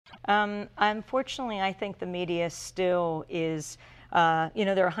Unfortunately, I think the media still is,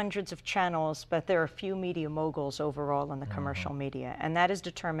 there are hundreds of channels, but there are few media moguls overall in the commercial media, and that is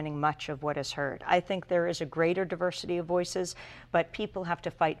determining much of what is heard. I think there is a greater diversity of voices, but people have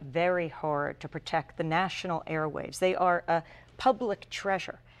to fight very hard to protect the national airwaves. They are a public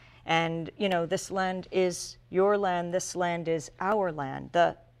treasure. And, this land is your land, this land is our land.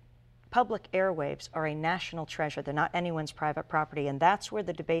 The public airwaves are a national treasure. They're not anyone's private property, and that's where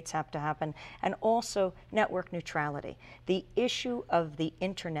the debates have to happen. And also network neutrality. The issue of the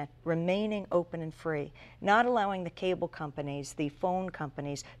internet remaining open and free, not allowing the cable companies, the phone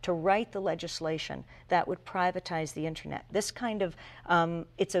companies, to write the legislation that would privatize the internet. This kind of,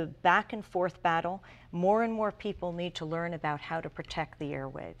 it's a back and forth battle. More and more people need to learn about how to protect the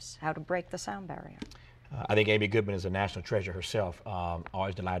airwaves, how to break the sound barrier. I think Amy Goodman is a national treasure herself.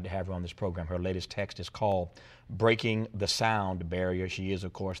 Always delighted to have her on this program. Her latest text is called Breaking the Sound Barrier. She is,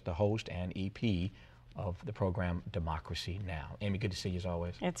 of course, the host and EP of the program Democracy Now! Amy, good to see you as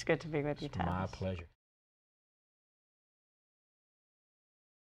always. It's good to be with you, Tavis. My pleasure.